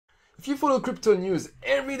If you follow crypto news,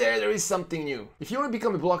 every day there is something new. If you want to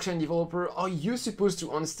become a blockchain developer, are you supposed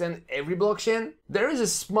to understand every blockchain? There is a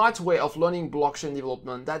smart way of learning blockchain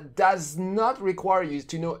development that does not require you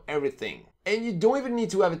to know everything. And you don't even need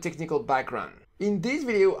to have a technical background. In this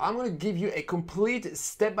video, I'm going to give you a complete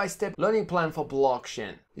step-by-step learning plan for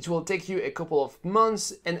blockchain. It will take you a couple of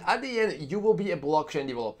months, and at the end, you will be a blockchain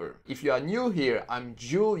developer. If you are new here, I'm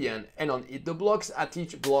Julian, and on Eat the Blocks, I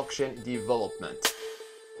teach blockchain development.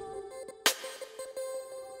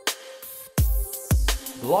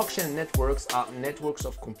 Blockchain networks are networks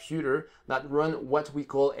of computers that run what we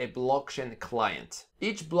call a blockchain client.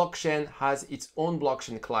 Each blockchain has its own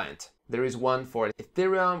blockchain client. There is one for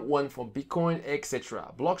Ethereum, one for Bitcoin,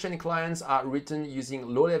 etc. Blockchain clients are written using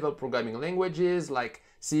low-level programming languages like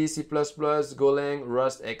C, C++, Golang,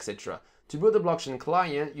 Rust, etc. To build a blockchain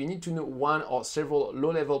client, you need to know one or several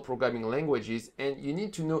low-level programming languages, and you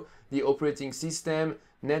need to know the operating system,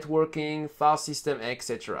 networking, file system,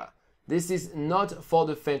 etc. This is not for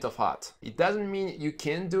the faint of heart. It doesn't mean you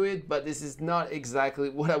can't do it, but this is not exactly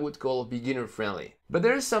what I would call beginner friendly. But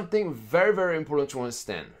there is something very important to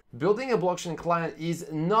understand. Building a blockchain client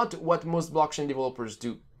is not what most blockchain developers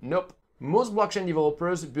do. Nope. Most blockchain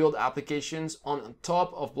developers build applications on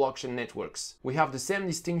top of blockchain networks. We have the same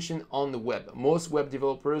distinction on the web. Most web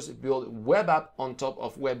developers build web app on top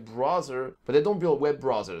of web browser, but they don't build web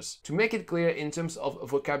browsers. To make it clear in terms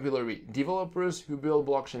of vocabulary, developers who build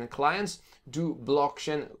blockchain clients do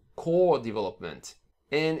blockchain core development.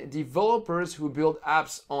 And developers who build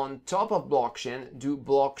apps on top of blockchain do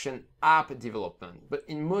blockchain app development. But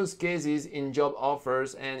in most cases, in job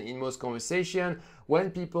offers and in most conversation,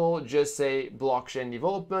 when people just say blockchain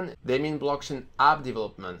development, they mean blockchain app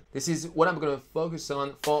development. This is what I'm going to focus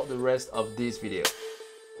on for the rest of this video.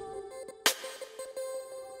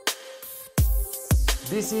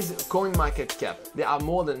 This is CoinMarketCap. There are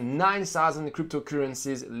more than 9,000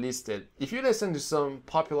 cryptocurrencies listed. If you listen to some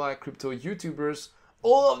popular crypto YouTubers,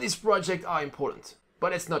 all of these projects are important,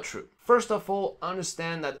 but it's not true. First of all,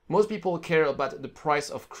 understand that most people care about the price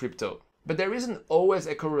of crypto, but there isn't always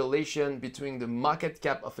a correlation between the market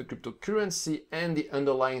cap of a cryptocurrency and the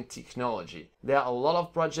underlying technology. There are a lot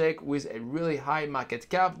of projects with a really high market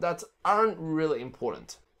cap that aren't really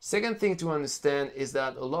important. Second thing to understand is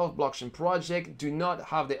that a lot of blockchain projects do not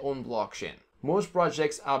have their own blockchain. Most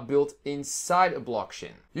projects are built inside a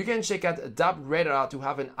blockchain. You can check out DApp to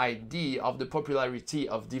have an idea of the popularity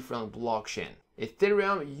of different blockchains.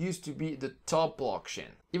 Ethereum used to be the top blockchain,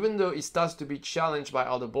 even though it starts to be challenged by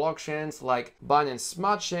other blockchains like Binance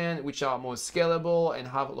Smart Chain, which are more scalable and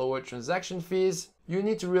have lower transaction fees. You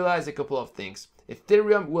need to realize a couple of things.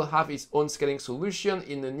 Ethereum will have its own scaling solution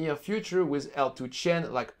in the near future with L2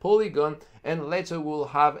 chain like Polygon, and later we'll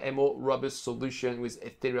have a more robust solution with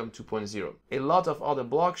Ethereum 2.0. A lot of other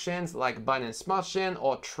blockchains like Binance Smart Chain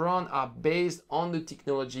or Tron are based on the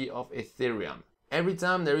technology of Ethereum. Every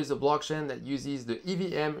time there is a blockchain that uses the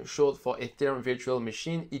EVM, short for Ethereum Virtual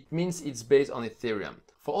Machine, it means it's based on Ethereum.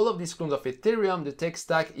 For all of these clones of Ethereum, the tech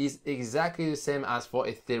stack is exactly the same as for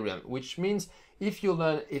Ethereum, which means if you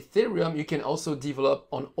learn Ethereum, you can also develop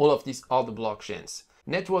on all of these other blockchains.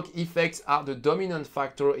 Network effects are the dominant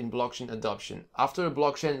factor in blockchain adoption. After a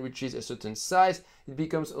blockchain reaches a certain size, it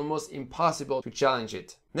becomes almost impossible to challenge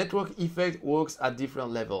it. Network effect works at different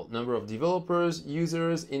levels: number of developers,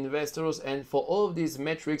 users, investors, and for all of these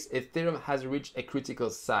metrics, Ethereum has reached a critical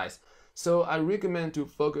size. So I recommend to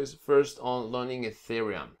focus first on learning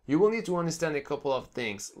Ethereum. You will need to understand a couple of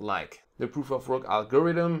things like the proof of work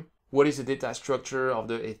algorithm, what is the data structure of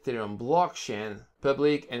the Ethereum blockchain,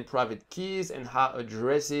 public and private keys and how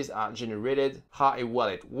addresses are generated, how a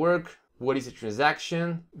wallet works, what is a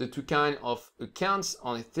transaction, the two kinds of accounts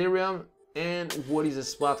on Ethereum, and what is a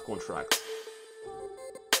smart contract.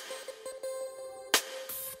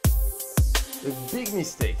 A big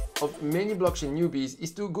mistake of many blockchain newbies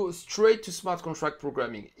is to go straight to smart contract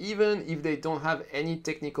programming, even if they don't have any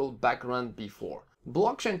technical background before.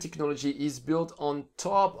 Blockchain technology is built on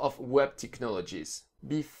top of web technologies.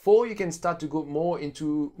 Before you can start to go more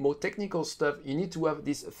into more technical stuff, you need to have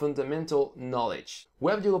this fundamental knowledge.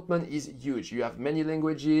 Web development is huge. You have many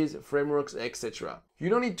languages, frameworks, etc. You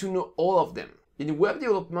don't need to know all of them. In web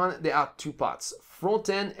development, there are two parts: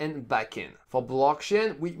 front-end and back-end. For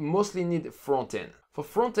blockchain, we mostly need front-end. For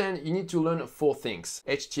front-end, you need to learn four things: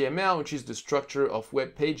 HTML, which is the structure of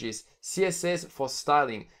web pages, CSS for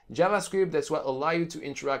styling, JavaScript, that's what allows you to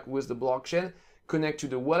interact with the blockchain, connect to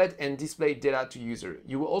the wallet, and display data to user.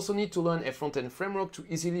 You will also need to learn a front-end framework to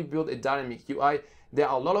easily build a dynamic UI. There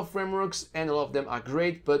are a lot of frameworks and a lot of them are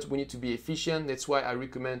great, but we need to be efficient. That's why I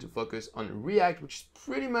recommend to focus on React, which is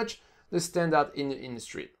pretty much the standard in the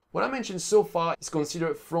industry. What I mentioned so far is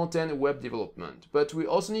considered front-end web development, but we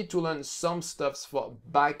also need to learn some stuff for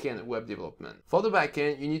back-end web development. For the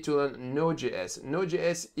back-end, you need to learn Node.js.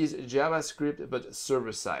 Node.js is JavaScript but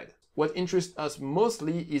server-side. What interests us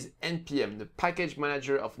mostly is NPM, the package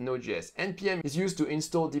manager of Node.js. NPM is used to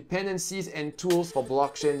install dependencies and tools for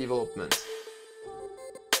blockchain development.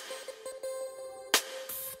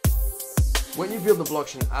 When you build a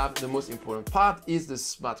blockchain app, the most important part is the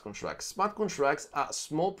smart contracts. Smart contracts are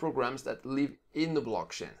small programs that live in the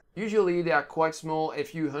blockchain. Usually they are quite small, a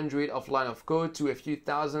few hundred of lines of code to a few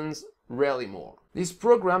thousands, rarely more. These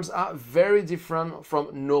programs are very different from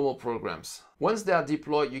normal programs. Once they are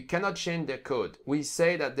deployed, you cannot change their code. We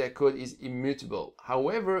say that their code is immutable.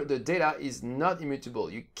 However, the data is not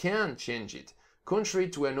immutable. You can change it. Contrary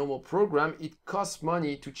to a normal program, it costs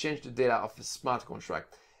money to change the data of a smart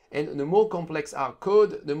contract. And the more complex our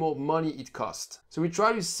code, the more money it costs. So we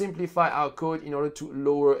try to simplify our code in order to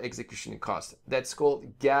lower execution costs. That's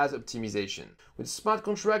called gas optimization. With smart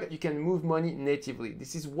contract, you can move money natively.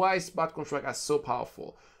 This is why smart contracts are so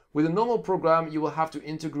powerful. With a normal program, you will have to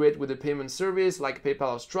integrate with a payment service like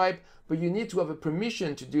PayPal or Stripe, but you need to have a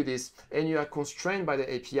permission to do this and you are constrained by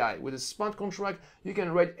the API. With a smart contract, you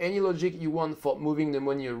can write any logic you want for moving the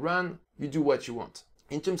money around. You do what you want.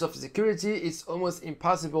 In terms of security, it's almost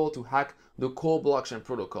impossible to hack the core blockchain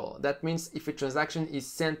protocol. That means if a transaction is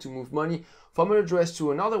sent to move money from an address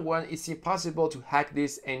to another one, it's impossible to hack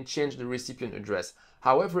this and change the recipient address.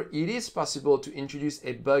 However, it is possible to introduce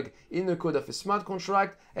a bug in the code of a smart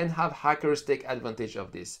contract and have hackers take advantage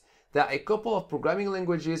of this. There are a couple of programming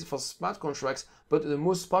languages for smart contracts, but the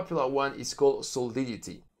most popular one is called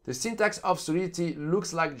Solidity. The syntax of Solidity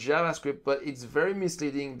looks like JavaScript, but it's very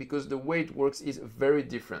misleading because the way it works is very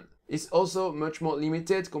different. It's also much more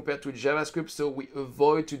limited compared to JavaScript, so we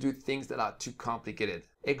avoid to do things that are too complicated.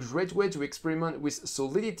 A great way to experiment with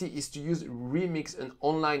Solidity is to use Remix, an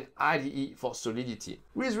online IDE for Solidity.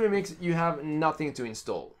 With Remix, you have nothing to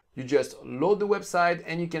install. You just load the website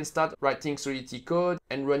and you can start writing Solidity code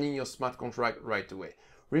and running your smart contract right away.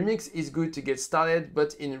 Remix is good to get started,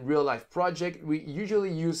 but in real-life project, we usually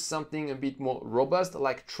use something a bit more robust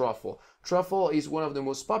like Truffle. Truffle is one of the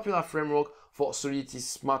most popular frameworks for Solidity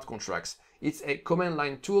smart contracts. It's a command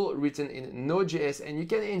line tool written in Node.js and you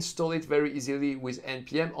can install it very easily with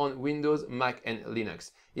NPM on Windows, Mac and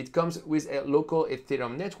Linux. It comes with a local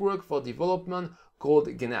Ethereum network for development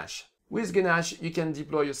called Ganache. With Ganache, you can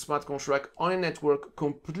deploy your smart contract on a network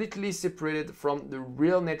completely separated from the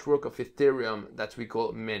real network of Ethereum that we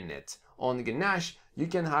call mainnet. On Ganache, you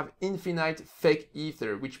can have infinite fake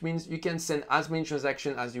ether, which means you can send as many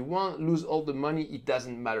transactions as you want, lose all the money, it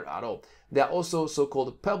doesn't matter at all. There are also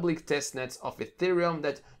so-called public testnets of Ethereum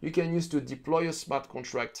that you can use to deploy your smart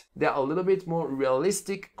contract. They are a little bit more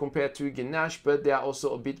realistic compared to Ganache, but they are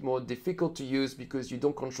also a bit more difficult to use because you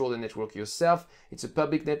don't control the network yourself. It's a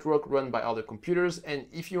public network run by other computers, and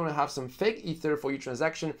if you want to have some fake ether for your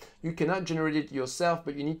transaction, you cannot generate it yourself,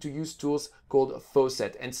 but you need to use tools called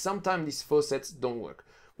faucet, and sometimes these faucets don't work.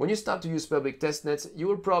 When you start to use public testnets, you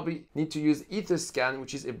will probably need to use Etherscan,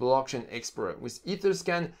 which is a blockchain explorer. With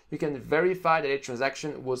Etherscan, you can verify that a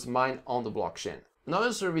transaction was mined on the blockchain.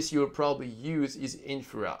 Another service you will probably use is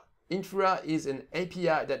Infura. Infura is an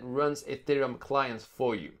API that runs Ethereum clients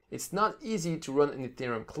for you. It's not easy to run an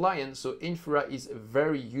Ethereum client, so Infura is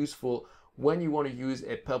very useful when you want to use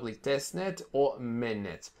a public testnet or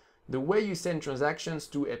mainnet. The way you send transactions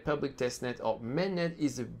to a public testnet or mainnet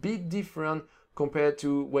is a bit different compared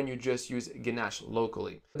to when you just use Ganache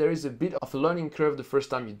locally. There is a bit of a learning curve the first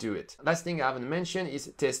time you do it. Last thing I haven't mentioned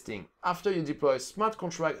is testing. After you deploy a smart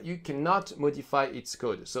contract, you cannot modify its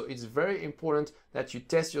code. So it's very important that you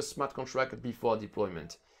test your smart contract before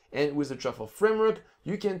deployment. And with the Truffle framework,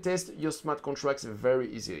 you can test your smart contracts very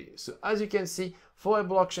easily. So as you can see, for a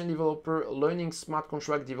blockchain developer, learning smart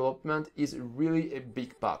contract development is really a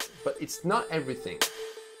big part, but it's not everything.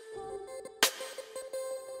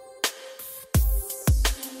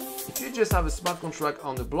 If you just have a smart contract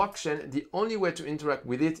on the blockchain, the only way to interact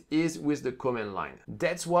with it is with the command line.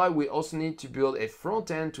 That's why we also need to build a front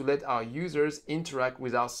end to let our users interact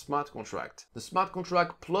with our smart contract. The smart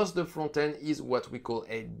contract plus the front end is what we call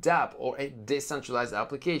a dApp, or a decentralized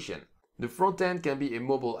application. The front end can be a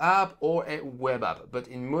mobile app or a web app, but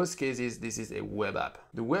in most cases this is a web app.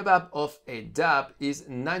 The web app of a dApp is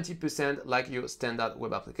 90% like your standard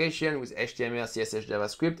web application with HTML, CSS,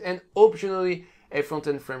 JavaScript, and optionally a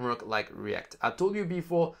front-end framework like React. I told you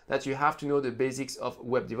before that you have to know the basics of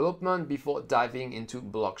web development before diving into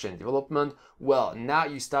blockchain development. Well, now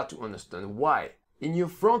you start to understand why. In your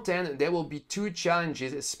front end, there will be two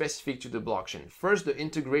challenges specific to the blockchain. First, the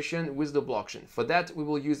integration with the blockchain. For that, we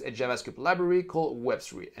will use a JavaScript library called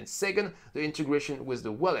Web3. And second, the integration with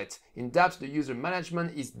the wallet. In that, the user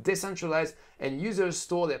management is decentralized and users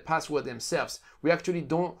store their password themselves. We actually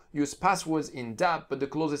don't use passwords in dApp, but the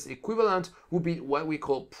closest equivalent would be what we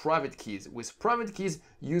call private keys. With private keys,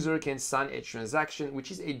 user can sign a transaction,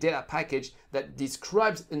 which is a data package that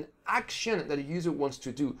describes an action that a user wants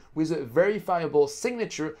to do with a verifiable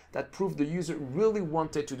signature that proves the user really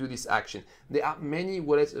wanted to do this action. There are many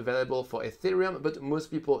wallets available for Ethereum, but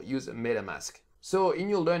most people use MetaMask. So in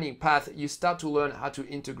your learning path, you start to learn how to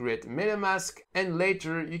integrate MetaMask, and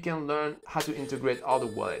later you can learn how to integrate other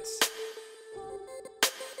wallets.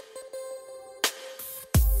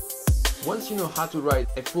 Once you know how to write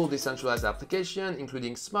a full decentralized application,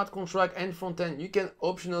 including smart contract and frontend, you can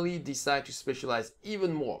optionally decide to specialize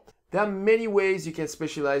even more. There are many ways you can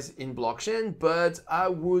specialize in blockchain, but I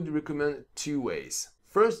would recommend two ways.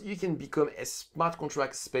 First, you can become a smart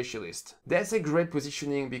contract specialist. That's a great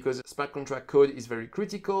positioning because smart contract code is very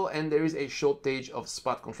critical and there is a shortage of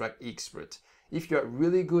smart contract experts. If you are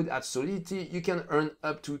really good at Solidity, you can earn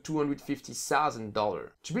up to $250,000.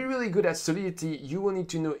 To be really good at Solidity, you will need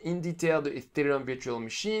to know in detail the Ethereum virtual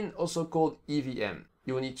machine, also called EVM.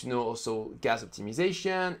 You will need to know also gas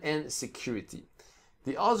optimization and security.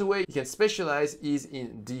 The other way you can specialize is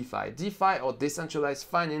in DeFi. DeFi, or decentralized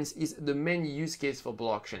finance, is the main use case for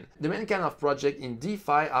blockchain. The main kind of project in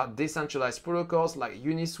DeFi are decentralized protocols like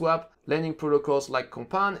Uniswap, lending protocols like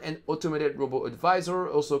Compound, and automated robo-advisor,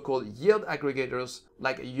 also called yield aggregators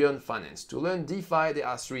like Yearn Finance. To learn DeFi, there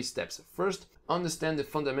are 3 steps. First, understand the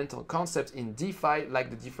fundamental concepts in DeFi, like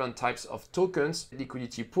the different types of tokens,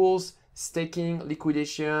 liquidity pools, staking,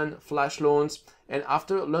 liquidation, flash loans, and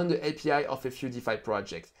after, learn the API of a few DeFi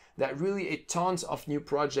projects. There are really a tons of new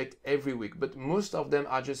projects every week, but most of them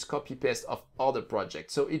are just copy-paste of other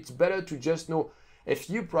projects. So it's better to just know a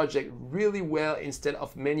few projects really well instead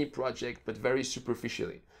of many projects, but very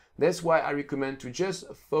superficially. That's why I recommend to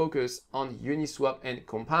just focus on Uniswap and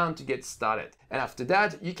Compound to get started. And after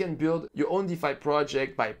that, you can build your own DeFi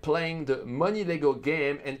project by playing the money Lego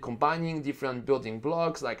game and combining different building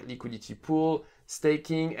blocks like liquidity pool,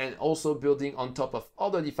 staking, and also building on top of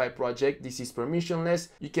other DeFi projects. This is permissionless.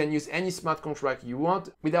 You can use any smart contract you want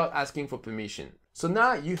without asking for permission. So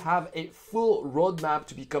now you have a full roadmap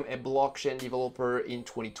to become a blockchain developer in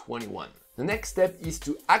 2021. The next step is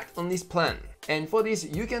to act on this plan. And for this,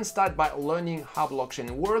 you can start by learning how blockchain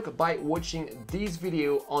works by watching this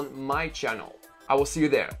video on my channel. I will see you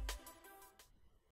there.